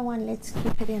the other one, let's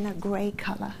keep it in a gray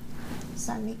color.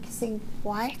 So I'm mixing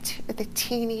white with a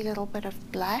teeny little bit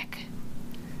of black.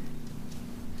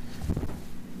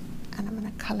 And I'm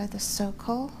going to color the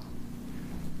circle.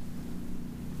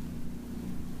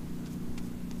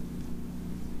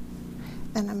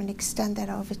 Then I'm going to extend that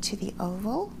over to the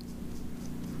oval.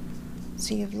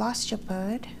 So you've lost your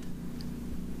bird.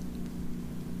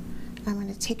 I'm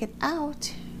going to take it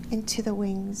out into the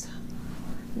wings.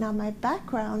 Now my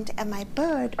background and my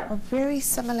bird are very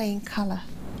similar in color.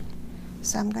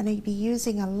 So I'm going to be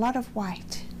using a lot of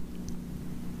white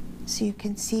so you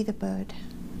can see the bird.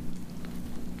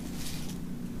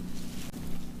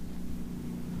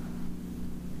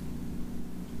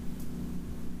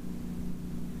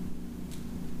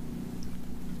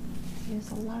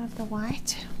 Use a lot of the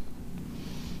white.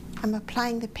 I'm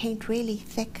applying the paint really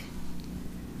thick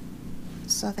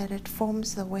so that it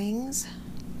forms the wings,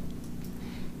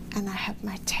 and I have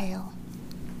my tail.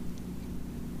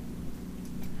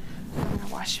 I'm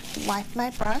going to wipe my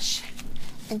brush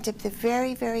and dip the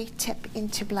very, very tip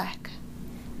into black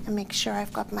and make sure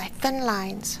I've got my thin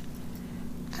lines,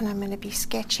 and I'm going to be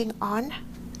sketching on.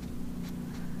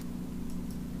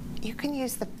 You can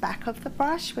use the back of the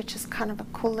brush, which is kind of a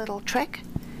cool little trick,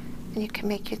 and you can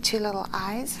make your two little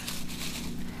eyes.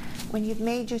 When you've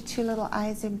made your two little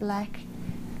eyes in black,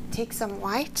 take some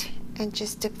white and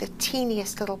just dip the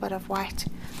teeniest little bit of white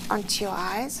onto your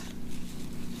eyes.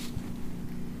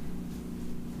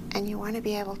 And you want to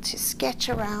be able to sketch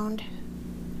around,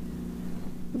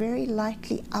 very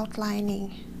lightly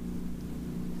outlining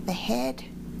the head,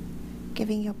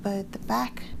 giving your bird the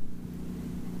back,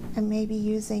 and maybe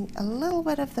using a little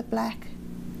bit of the black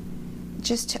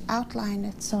just to outline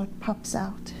it so it pops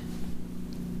out.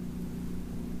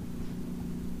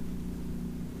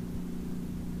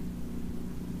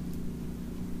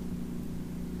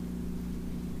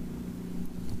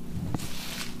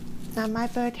 Now my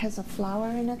bird has a flower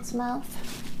in its mouth,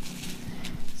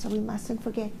 so we mustn't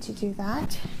forget to do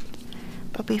that.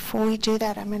 But before we do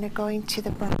that, I'm going to go into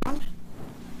the brown.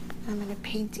 I'm going to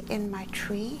paint in my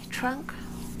tree trunk.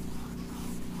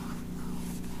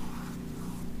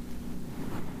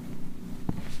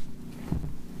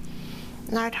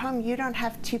 Now at home, you don't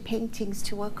have two paintings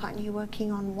to work on, you're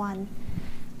working on one.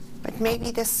 But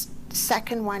maybe this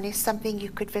second one is something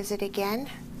you could visit again.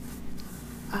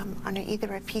 On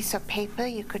either a piece of paper,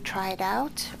 you could try it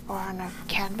out, or on a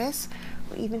canvas,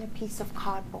 or even a piece of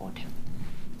cardboard.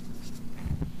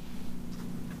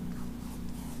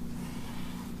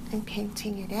 And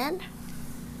painting it in.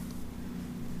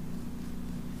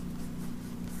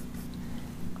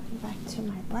 into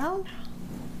my brown.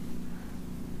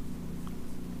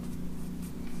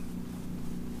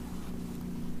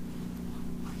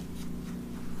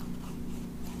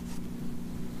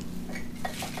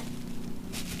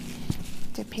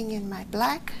 Dipping in my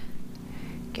black,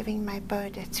 giving my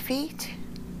bird its feet.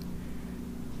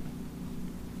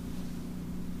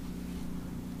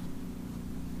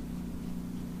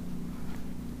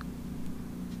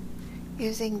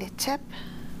 Using the tip,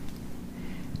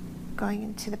 going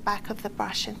into the back of the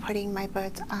brush and putting my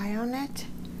bird's eye on it.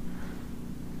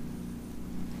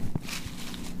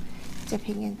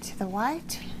 Dipping into the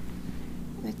white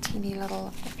and a teeny little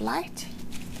of light.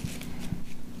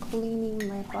 Cleaning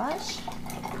my brush.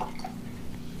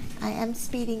 I am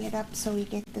speeding it up so we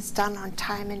get this done on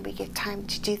time and we get time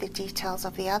to do the details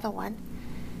of the other one.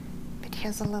 But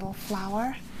here's a little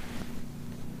flower.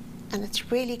 And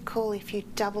it's really cool if you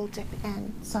double dip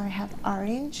in. So I have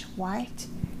orange, white,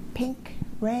 pink,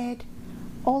 red,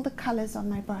 all the colors on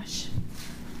my brush.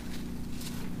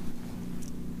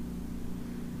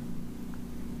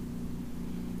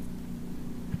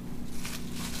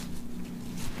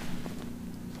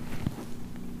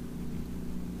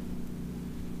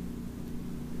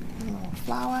 A little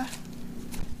flower.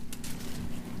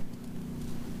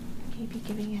 Maybe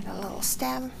giving it a little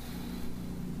stem.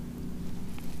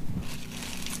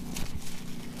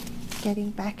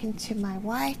 Getting back into my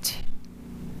white.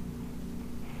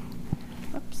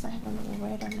 Oops, I have a little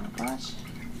red on my brush.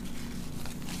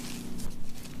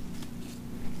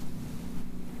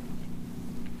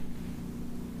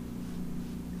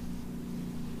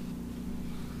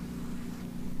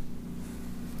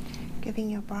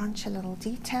 Giving your branch a little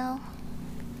detail.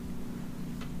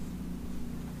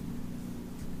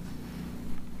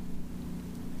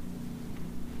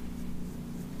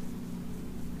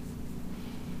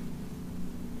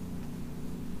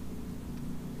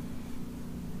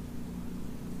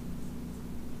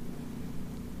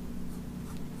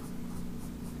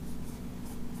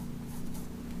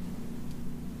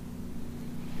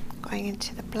 Going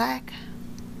into the black,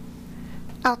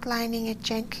 outlining it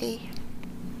gently.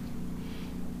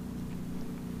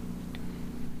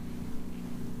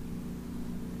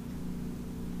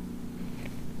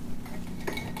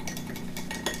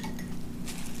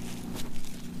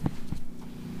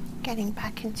 Getting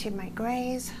back into my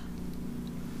grays.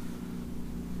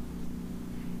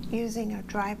 Using a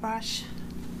dry brush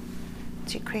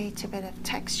to create a bit of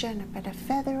texture and a bit of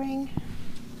feathering.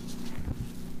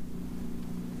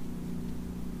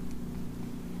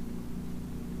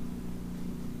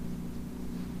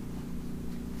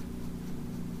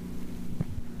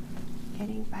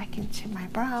 Getting back into my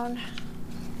brown.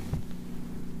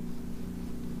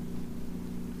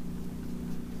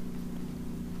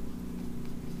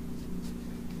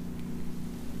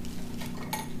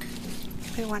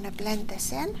 We want to blend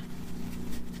this in.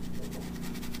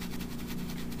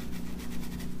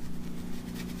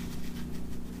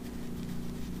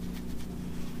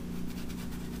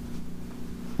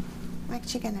 I'm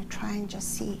actually going to try and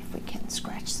just see if we can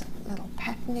scratch some little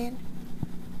pattern in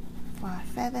for our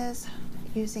feathers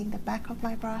using the back of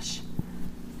my brush.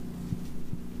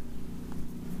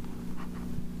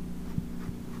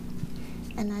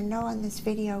 And I know on this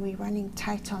video we're running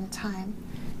tight on time,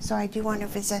 so I do want to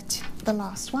visit the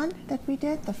last one that we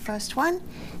did, the first one,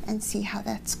 and see how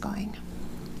that's going.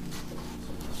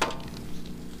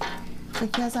 So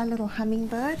here's our little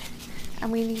hummingbird, and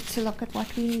we need to look at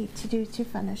what we need to do to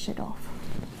finish it off.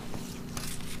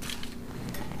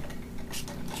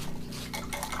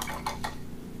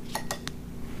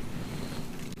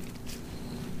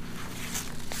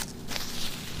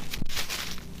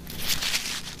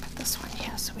 Put this one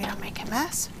here so we don't make a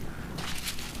mess.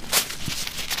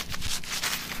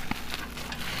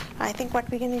 I think what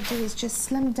we're going to do is just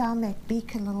slim down that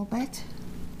beak a little bit.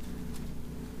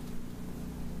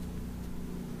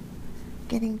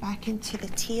 Getting back into the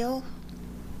teal,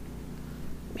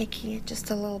 making it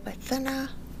just a little bit thinner,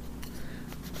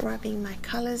 rubbing my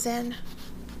colors in,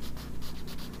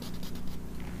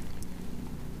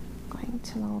 going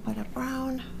to a little bit of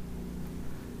brown,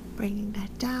 bringing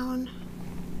that down,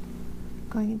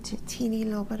 going into a teeny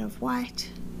little bit of white,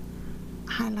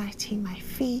 highlighting my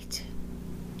feet.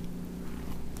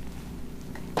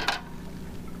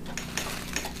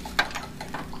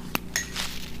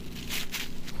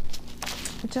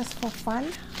 Just for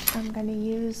fun, I'm going to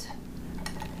use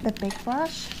the big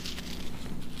brush.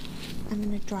 I'm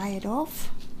going to dry it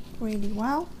off really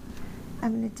well.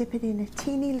 I'm going to dip it in a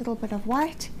teeny little bit of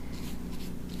white.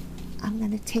 I'm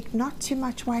going to take not too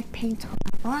much white paint on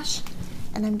my brush,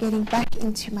 and I'm getting back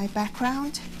into my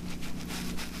background.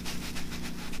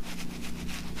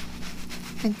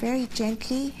 And very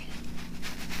gently,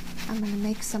 I'm going to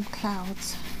make some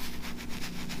clouds.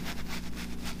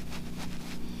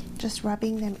 Just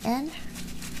rubbing them in.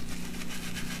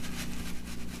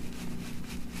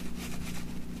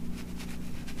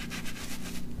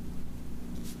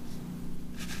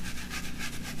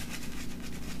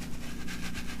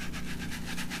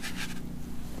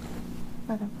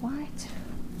 Bit of white.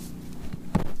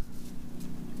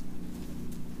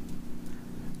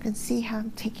 You can see how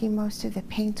I'm taking most of the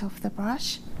paint off the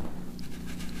brush.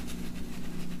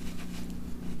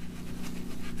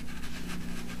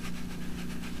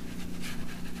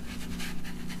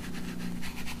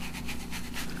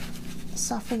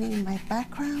 Softening my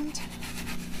background.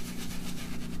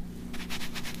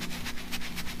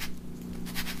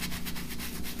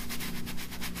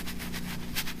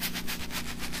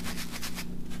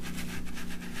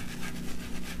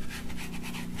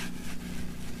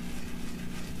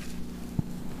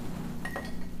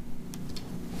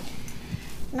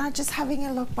 Now just having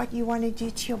a look what you want to do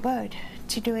to your bird,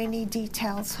 to do any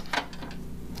details.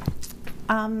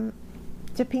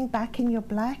 Dipping back in your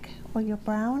black or your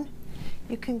brown,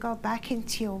 you can go back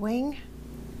into your wing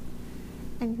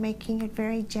and making it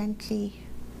very gently.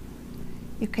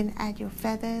 You can add your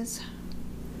feathers,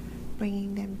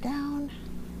 bringing them down,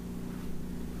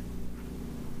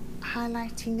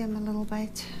 highlighting them a little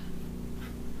bit.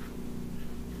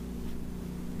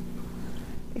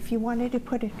 If you wanted to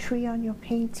put a tree on your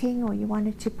painting, or you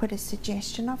wanted to put a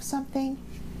suggestion of something,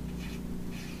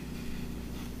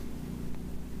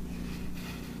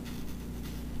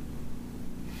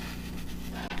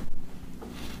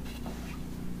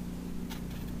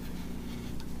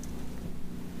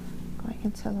 going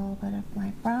into a little bit of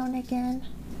my brown again.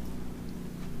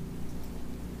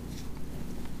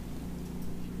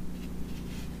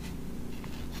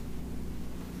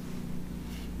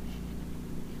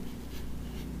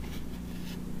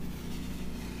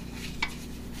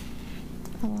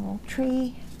 A little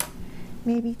tree,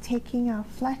 maybe taking our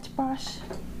flat brush,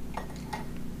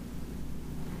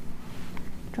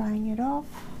 drying it off,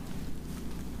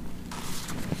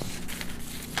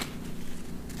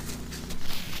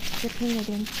 dipping it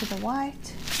into the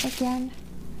white again,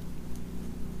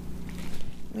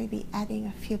 maybe adding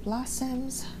a few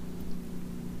blossoms,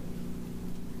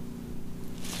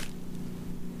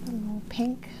 a little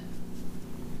pink.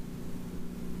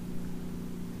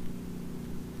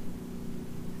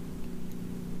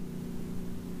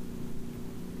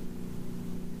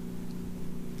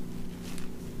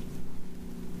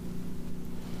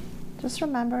 Just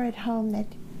remember at home that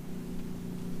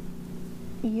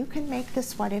you can make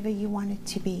this whatever you want it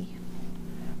to be.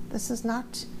 This is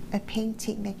not a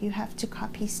painting that you have to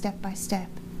copy step by step.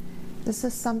 This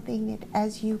is something that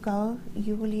as you go,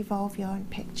 you will evolve your own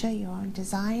picture, your own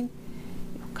design.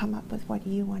 You'll come up with what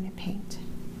you want to paint.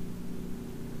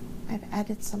 I've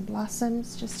added some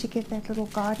blossoms just to give that little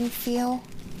garden feel.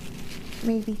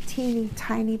 Maybe teeny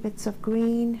tiny bits of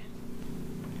green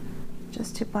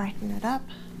just to brighten it up.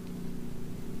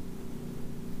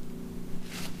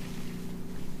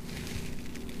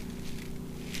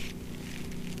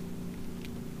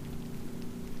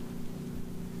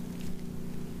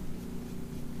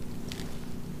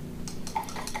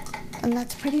 And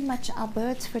that's pretty much our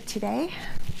birds for today.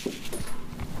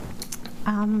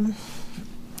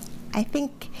 I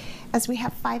think as we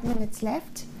have 5 minutes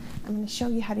left, I'm going to show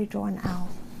you how to draw an owl.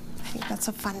 I think that's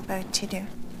a fun bird to do.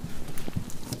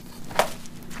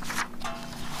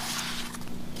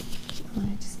 I'm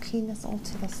going to just clean this all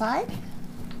to the side.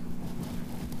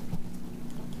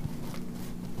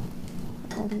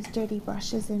 Put all these dirty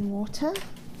brushes in water.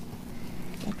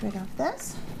 Get rid of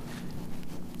this.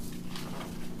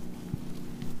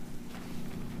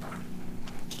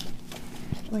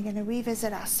 We're going to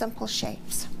revisit our simple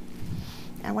shapes.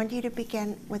 I want you to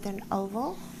begin with an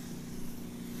oval.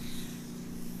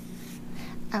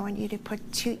 I want you to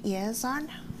put 2 ears on.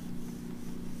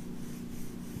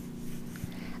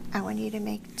 I want you to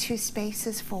make 2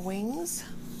 spaces for wings.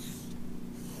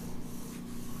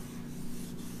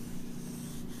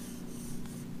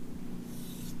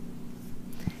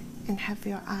 And have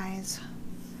your eyes.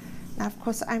 Now, of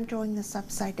course, I'm drawing this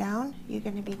upside down. You're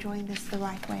going to be drawing this the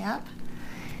right way up.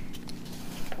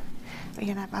 We're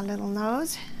going to have our little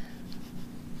nose.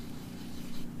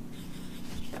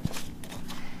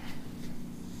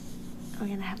 We're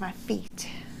going to have our feet.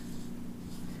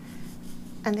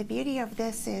 And the beauty of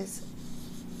this is,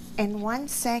 in 1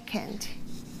 second,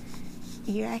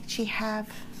 you actually have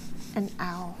an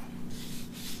owl.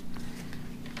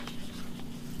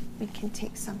 We can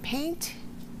take some paint,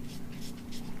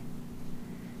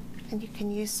 and you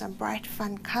can use some bright,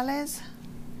 fun colors.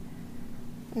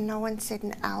 No one said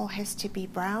an owl has to be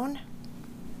brown.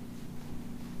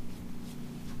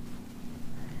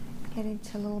 Get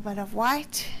into a little bit of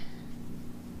white.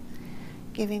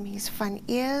 Give him his fun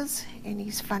ears and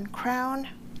his fun crown.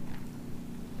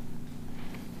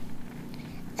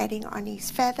 Adding on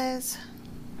his feathers.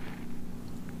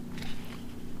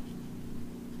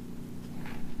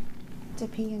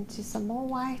 Dipping into some more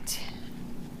white.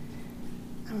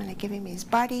 I'm going to give him his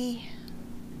body.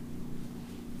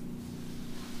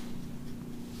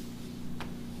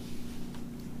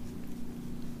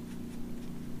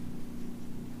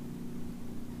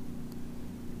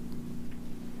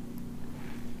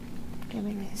 Give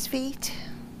him his feet.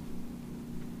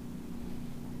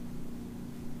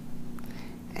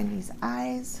 And his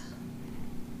eyes.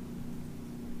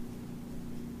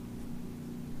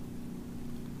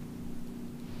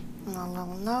 And a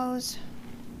little nose.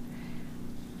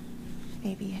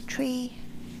 Maybe a tree.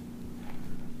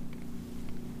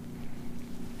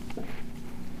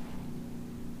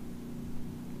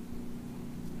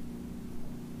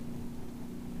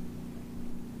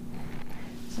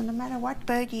 So no matter what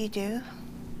bird you do,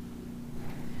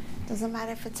 doesn't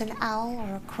matter if it's an owl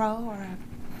or a crow or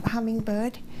a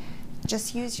hummingbird,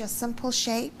 just use your simple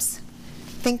shapes.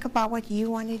 Think about what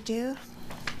you want to do.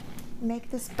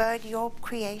 Make this bird your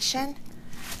creation.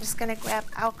 I'm just going to grab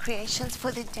our creations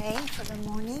for the day, for the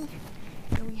morning.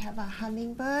 Here we have our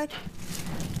hummingbird,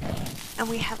 and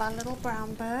we have our little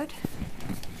brown bird.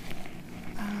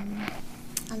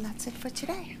 And that's it for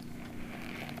today.